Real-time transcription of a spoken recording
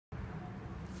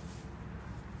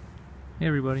Hey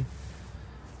everybody,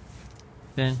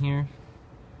 Ben here,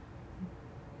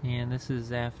 and this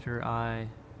is after I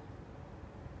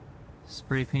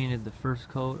spray painted the first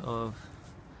coat of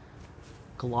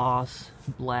gloss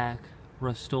black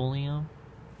Rust-Oleum.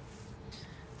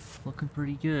 Looking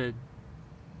pretty good.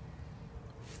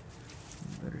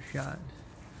 Better shot.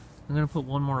 I'm gonna put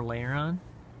one more layer on,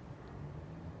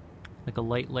 like a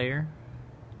light layer,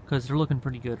 because they're looking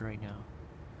pretty good right now.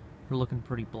 They're looking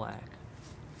pretty black.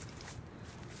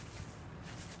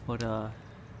 But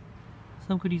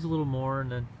some could use a little more,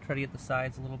 and then try to get the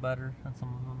sides a little better on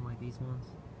some of them, like these ones.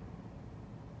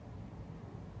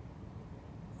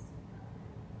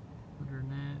 Other than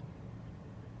that,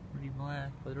 pretty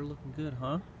black, but they're looking good,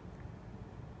 huh?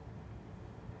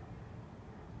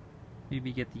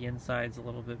 Maybe get the insides a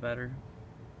little bit better.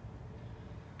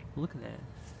 Look at that.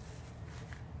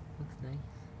 Looks nice.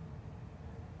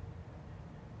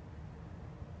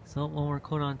 So one more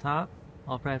coat on top.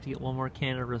 I'll probably have to get one more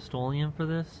can of Rust-Oleum for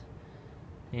this,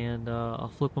 and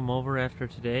I'll flip them over after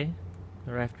today,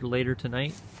 or after later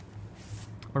tonight,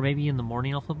 or maybe in the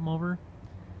morning I'll flip them over.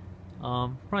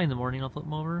 Probably in the morning I'll flip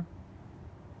them over,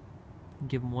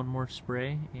 give them one more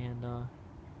spray, and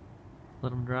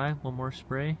let them dry, one more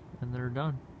spray, and they're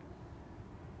done.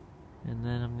 And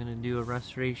then I'm going to do a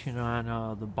restoration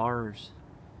on the bars,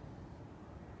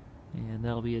 and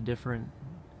that'll be a different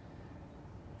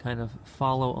kind of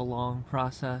follow along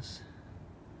process.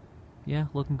 Yeah,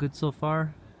 looking good so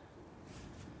far.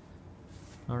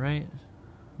 Alright,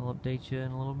 I'll update you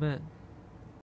in a little bit.